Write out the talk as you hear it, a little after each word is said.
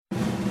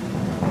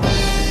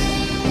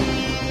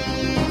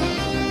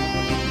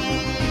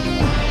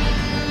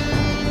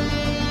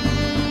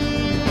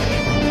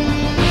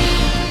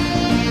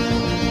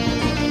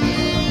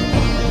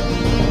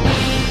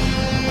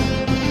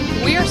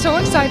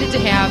excited to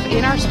have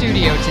in our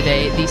studio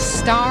today the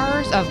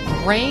stars of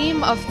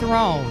Graeme of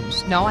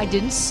Thrones. No, I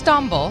didn't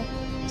stumble.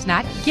 It's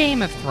not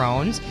Game of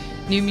Thrones.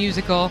 New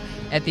musical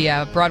at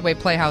the Broadway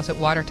Playhouse at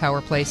Water Tower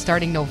Place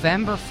starting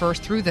November 1st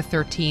through the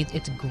 13th.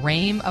 It's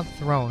Graeme of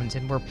Thrones,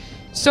 and we're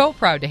so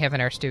proud to have in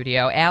our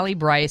studio Allie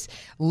Bryce,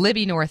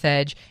 Libby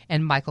Northedge,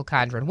 and Michael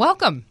Condren.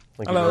 Welcome.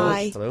 Hello.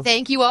 Hi. Hello.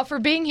 Thank you all for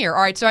being here.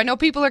 All right, so I know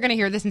people are going to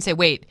hear this and say,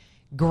 wait,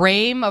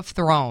 Graeme of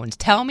Thrones.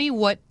 Tell me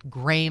what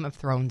Graeme of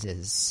Thrones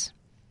is.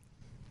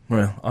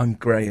 Well, I'm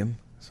Graeme,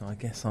 so I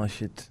guess I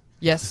should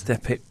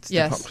step up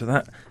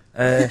to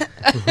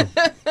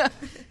that.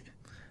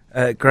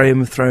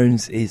 Graeme of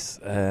Thrones is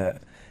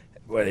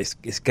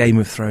it's Game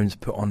of Thrones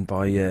put on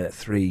by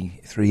three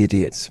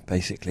idiots,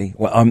 basically.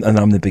 Well,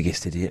 I'm the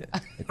biggest idiot,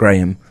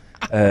 Graeme.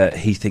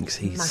 He thinks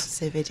he's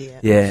massive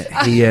idiot. Yeah,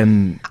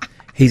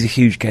 he's a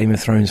huge Game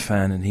of Thrones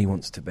fan, and he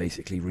wants to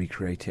basically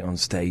recreate it on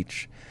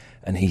stage.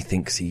 And he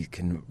thinks he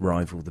can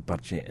rival the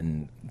budget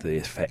and the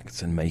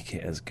effects and make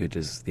it as good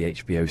as the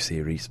HBO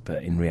series.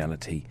 But in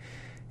reality,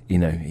 you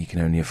know, he can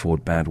only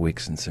afford bad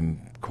wigs and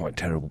some quite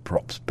terrible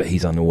props. But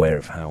he's unaware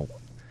of how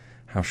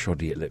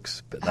shoddy it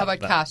looks. But how about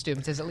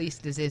costumes? There's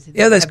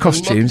there's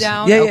costumes.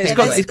 Down? Yeah, okay.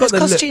 it's got the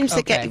costumes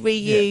look. that get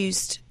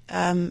reused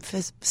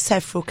for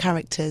several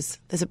characters.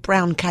 There's a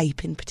brown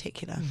cape in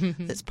particular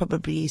that's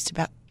probably used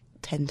about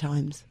 10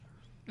 times.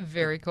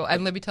 Very cool.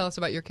 And let me tell us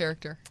about your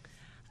character.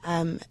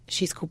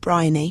 She's called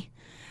Bryony,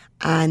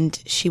 and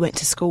she went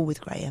to school with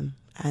Graeme,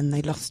 and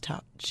they lost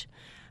touch.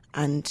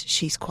 And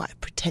she's quite a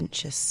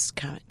pretentious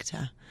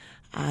character,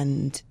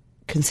 and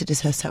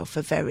considers herself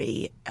a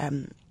very,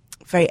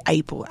 very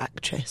able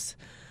actress.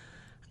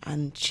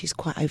 And she's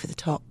quite over the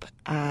top,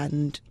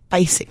 and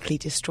basically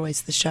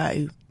destroys the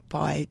show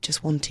by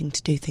just wanting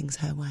to do things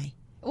her way.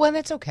 Well,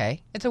 that's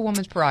okay. It's a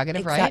woman's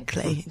prerogative,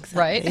 Exactly. right?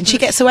 Right. And she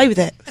gets away with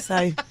it,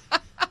 so...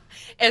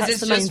 As That's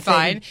it's the just main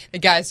fine. thing. The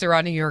guys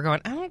surrounding you are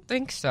going, I don't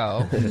think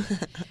so.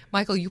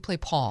 Michael, you play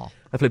Paul.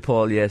 I play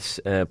Paul, yes.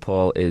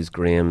 Paul is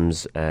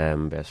Graeme's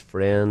best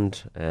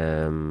friend,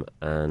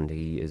 and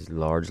he is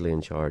largely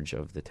in charge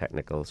of the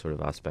technical sort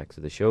of aspects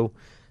of the show,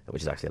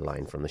 which is actually a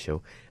line from the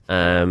show.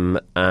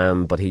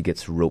 But he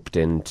gets roped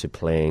into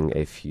playing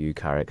a few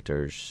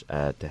characters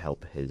to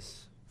help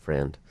his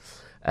friend.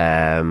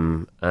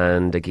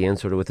 And again,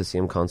 sort of with the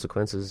same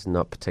consequences,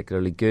 not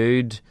particularly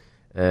good.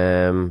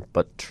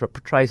 But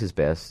tries his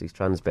best. He's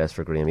trying his best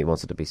for Graeme. He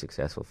wants it to be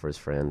successful for his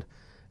friend.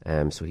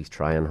 So he's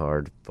trying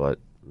hard, but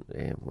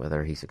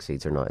whether he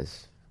succeeds or not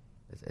is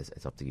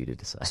it's up to you to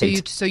decide.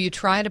 So you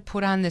try to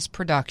put on this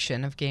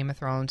production of Game of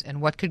Thrones,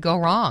 and what could go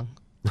wrong?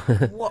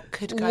 What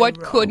could go what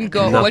wrong? Couldn't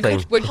go?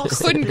 Nothing. What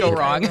couldn't go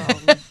wrong?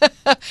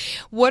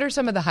 What are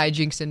some of the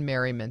hijinks and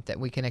merriment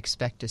that we can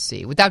expect to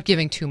see without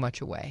giving too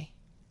much away?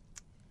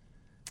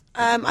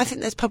 I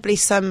think there's probably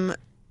some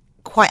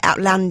quite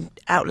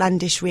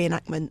outlandish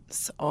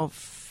reenactments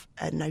of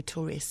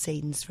notorious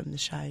scenes from the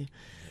show,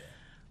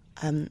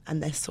 and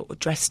they're sort of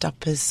dressed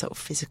up as sort of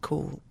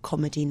physical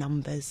comedy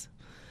numbers,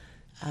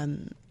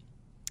 and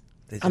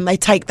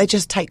they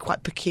just take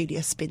quite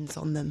peculiar spins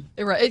on them.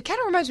 Right. It kind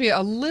of reminds me a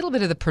little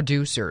bit of The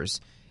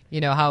Producers. You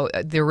know how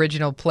the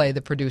original play,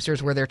 The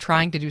Producers, where they're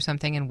trying to do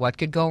something and what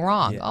could go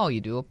wrong? Yeah. Oh, you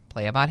do a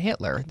play about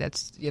Hitler.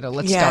 That's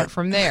let's start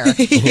from there.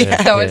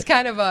 So it's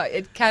kind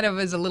of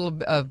is a little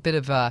bit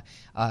of a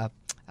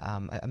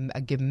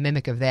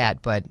mimic of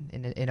that, but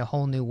in a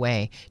whole new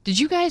way. Did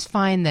you guys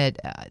find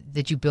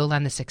that you build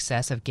on the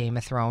success of Game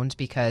of Thrones?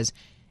 Because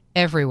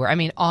everywhere, I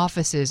mean,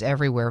 offices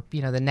everywhere,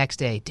 the next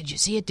day, did you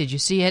see it? Did you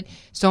see it?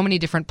 So many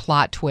different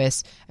plot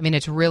twists. I mean,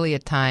 it's really a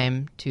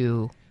time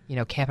to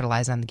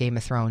capitalize on the Game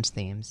of Thrones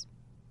themes.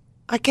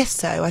 I guess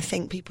so. I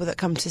think people that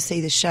come to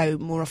see the show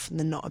more often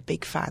than not are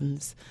big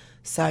fans.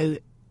 So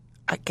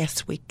I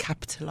guess we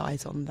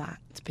capitalise on that.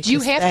 Do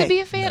you have to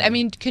be a fan? No. I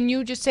mean, can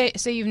you just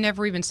say you've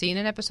never even seen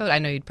an episode? I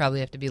know you'd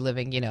probably have to be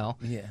living, in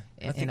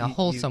a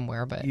hole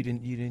somewhere. But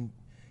you'd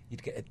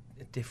get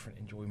a different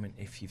enjoyment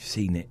if you've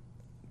seen it.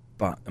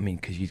 But I mean,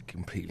 because you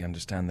completely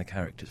understand the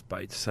characters,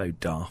 but it's so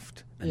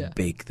daft and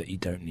big that you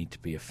don't need to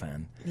be a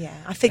fan. Yeah,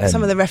 I think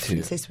some of the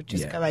references would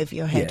just go over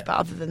your head, but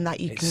other than that,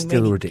 it's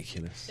still really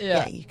ridiculous.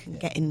 Yeah, you can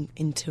get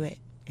into it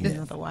in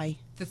another way.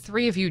 The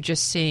three of you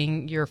just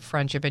seeing your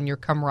friendship and your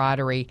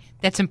camaraderie,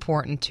 that's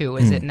important too,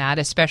 is it not?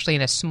 Especially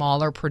in a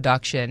smaller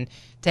production,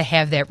 to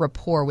have that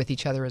rapport with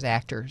each other as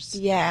actors.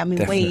 Yeah, I mean,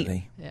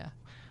 definitely.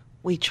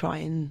 we try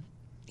and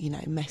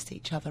mess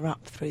each other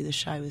up through the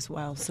show as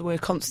well. So we're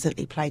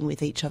constantly playing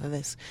with each other.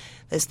 There's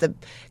the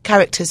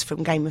characters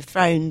from Game of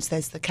Thrones,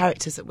 there's the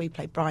characters that we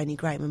play, Bryony,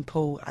 Graeme and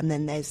Paul, and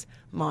then there's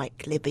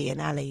Mike, Libby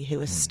and Ali, who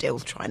are still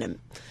trying to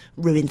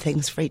ruin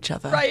things for each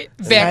other. Right.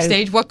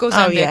 Backstage, what goes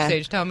on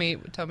backstage? Tell me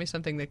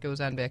something that goes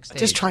on backstage.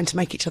 Just trying to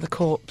make each other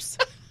corpse.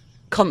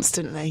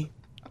 Constantly.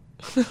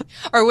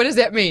 Or what does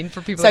that mean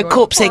for people? So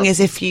corpsing is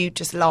if you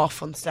just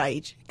laugh on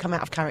stage, come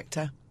out of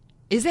character.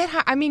 Is that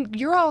how? I mean,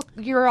 you're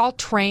all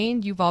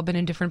trained. You've all been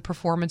in different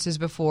performances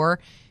before,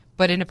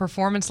 But in a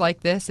performance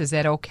like this, is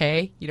that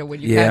okay? You know, when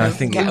you Yeah, kind I of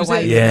think get lose away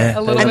it with it.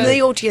 a little And bit.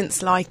 the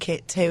audience like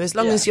it too. As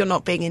long Yeah. as you're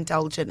not being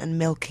indulgent and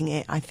milking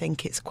it, I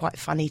think it's quite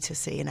funny to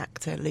see an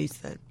actor lose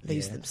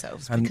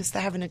themselves And- because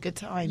they're having a good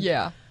time.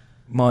 Yeah.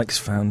 Mike's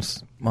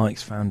found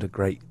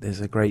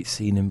there's a great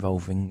scene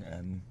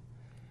involving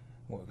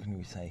what can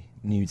we say,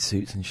 nude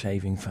suits and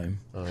shaving foam.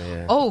 Oh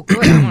yeah. Oh,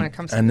 good. I want to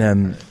come see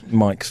And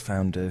Mike's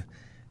found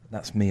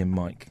that's me and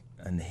Mike,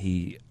 and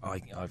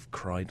I've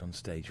cried on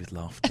stage with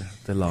laughter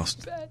the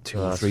last two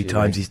or Last three few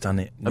times nights. he's done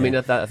it. I mean,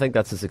 I think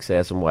that's a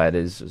success and why it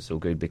is so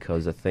good,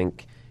 because I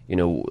think, you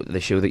know, the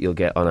show that you'll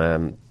get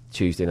on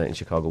Tuesday night in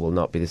Chicago will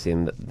not be the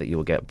same that you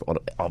will get on,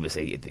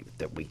 obviously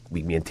that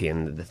we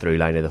maintain the through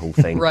line of the whole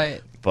thing.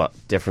 Right. But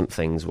different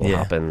things will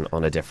happen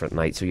on a different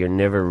night, so you're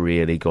never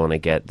really going to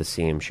get the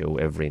same show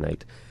every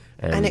night.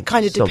 And it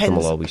kind of something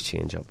depends. will always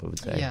change up, I would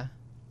say. Yeah.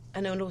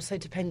 And it will also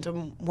depend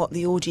on what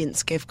the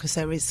audience give, because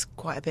there is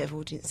quite a bit of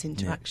audience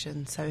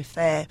interaction. So if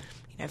they're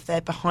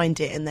behind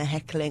it and they're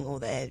heckling or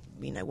they're,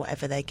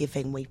 whatever they're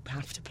giving, we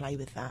have to play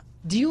with that.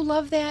 Do you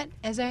love that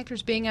as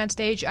actors being on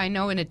stage? I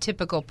know in a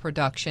typical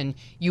production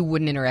you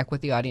wouldn't interact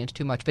with the audience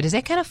too much, but is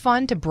that kind of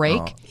fun to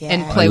break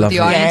and Yeah. play I with love the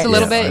it. audience a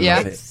little Yeah, I bit? love Yeah.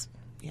 it.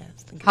 Yeah,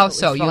 I think How it's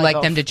so? what we You thrive like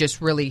off. them to just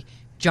really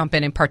jump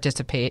in and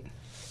participate?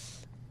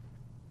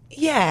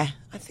 Yeah,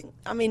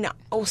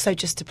 also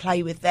just to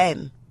play with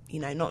them,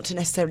 not to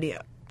necessarily,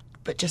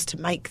 but just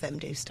to make them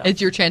do stuff. It's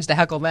your chance to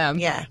heckle them.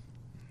 Yeah.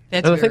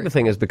 That's And I very think the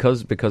thing is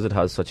because it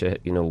has such a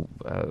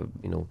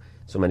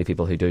so many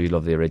people who do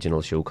love the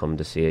original show come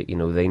to see it.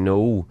 They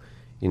know,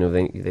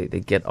 they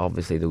get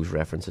obviously those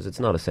references. It's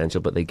not essential,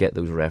 but they get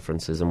those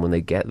references, and when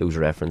they get those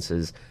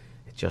references,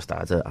 it just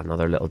adds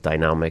another little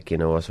dynamic.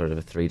 A sort of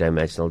a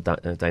three-dimensional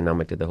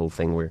dynamic to the whole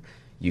thing, where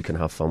you can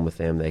have fun with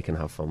them, they can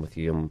have fun with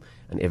you,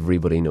 and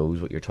everybody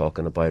knows what you're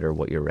talking about or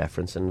what you're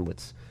referencing,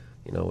 which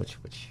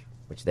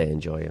they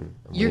enjoy and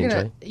we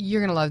enjoy.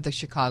 You're gonna love the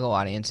Chicago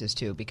audiences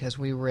too, because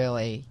we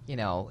really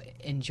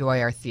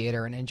enjoy our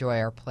theater and enjoy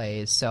our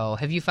plays. So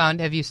have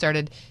you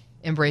started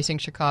embracing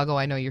Chicago?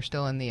 I know you're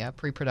still in the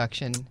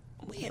pre-production.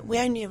 We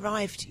only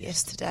arrived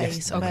yesterday,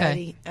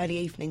 Okay. early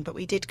evening, but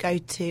we did go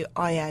to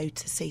IO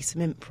to see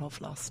some improv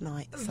last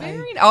night.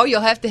 So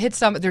You'll have to hit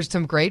some. There's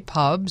some great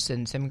pubs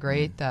and some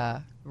great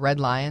Red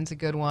Lion's a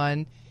good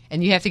one,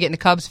 and you have to get into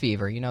Cubs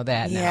fever. You know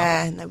that now.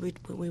 yeah, no,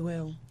 we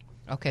will.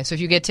 Okay, so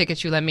if you get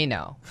tickets, you let me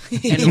know,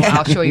 and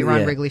I'll show you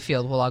around Yeah. Wrigley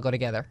Field. We'll all go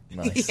together.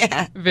 Nice.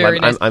 Yeah. Very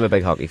nice. I'm a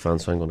big hockey fan,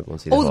 so I'm going to go and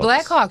see the Oh, Hawks. the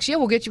Blackhawks. Yeah,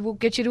 we'll get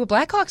you to a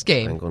Blackhawks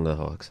game. I'm going to the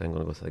Hawks. I'm going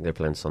to go. I think they're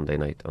playing Sunday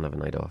night. I'll have a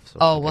night off. So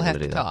Oh, I'm we'll gonna have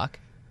do to that. talk.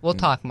 We'll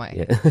talk, Mike.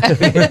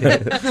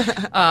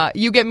 Yeah.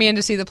 You get me in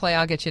to see the play,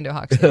 I'll get you into a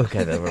Hawks game.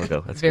 Okay, there we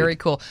go. That's Very good.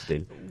 cool.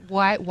 Deal.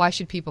 Why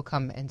should people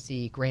come and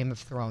see Graeme of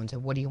Thrones,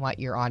 and what do you want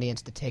your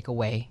audience to take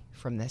away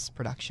from this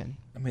production?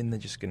 I mean, they're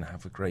just going to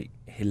have a great,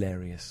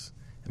 hilarious.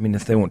 I mean,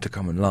 if they want to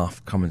come and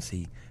laugh, come and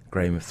see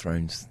Graeme of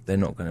Thrones. They're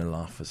not going to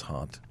laugh as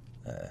hard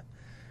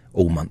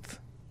all month.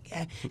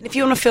 Yeah, and if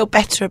you want to feel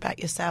better about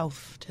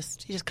yourself,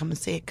 you just come and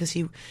see it, because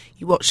you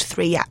watch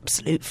three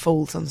absolute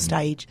fools on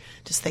stage.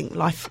 Just think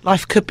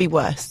life could be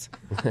worse.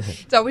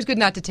 It's always good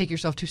not to take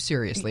yourself too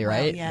seriously,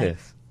 right? Well, yeah.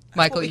 Yes.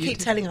 Michael, What we you keep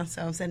telling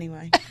ourselves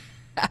anyway.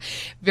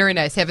 very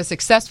nice. Have a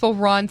successful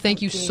run.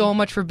 Thank you so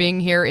much for being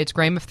here. It's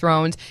Graeme of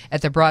Thrones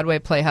at the Broadway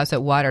Playhouse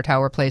at Water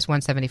Tower Place,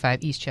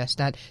 175 East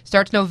Chestnut.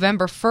 Starts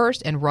November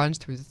 1st and runs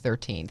through the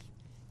 13th.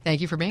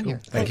 Thank you for being here.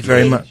 Thank you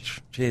very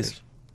much. Cheers.